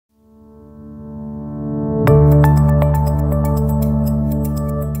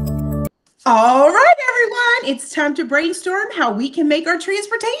All right, everyone, it's time to brainstorm how we can make our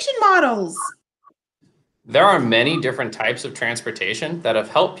transportation models. There are many different types of transportation that have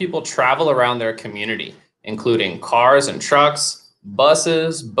helped people travel around their community, including cars and trucks,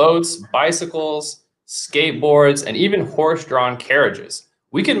 buses, boats, bicycles, skateboards, and even horse-drawn carriages.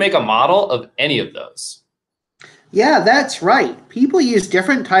 We can make a model of any of those. Yeah, that's right. People use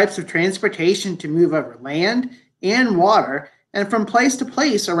different types of transportation to move over land and water and from place to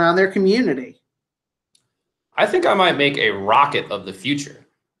place around their community. I think I might make a rocket of the future,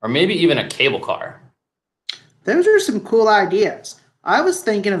 or maybe even a cable car. Those are some cool ideas. I was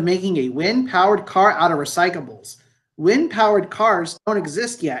thinking of making a wind powered car out of recyclables. Wind powered cars don't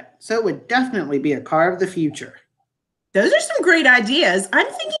exist yet, so it would definitely be a car of the future. Those are some great ideas. I'm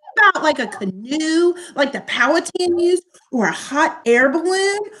thinking about like a canoe, like the Powhatan used, or a hot air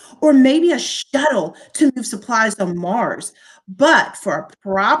balloon, or maybe a shuttle to move supplies on Mars. But for a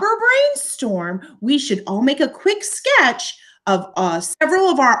proper brainstorm, we should all make a quick sketch of several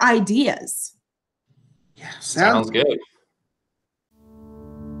of our ideas. Yeah, sounds Sounds good.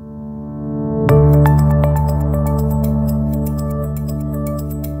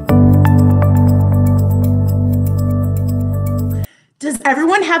 Does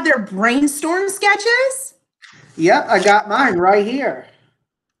everyone have their brainstorm sketches? Yep, I got mine right here.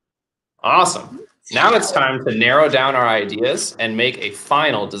 Awesome. Now it's time to narrow down our ideas and make a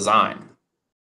final design.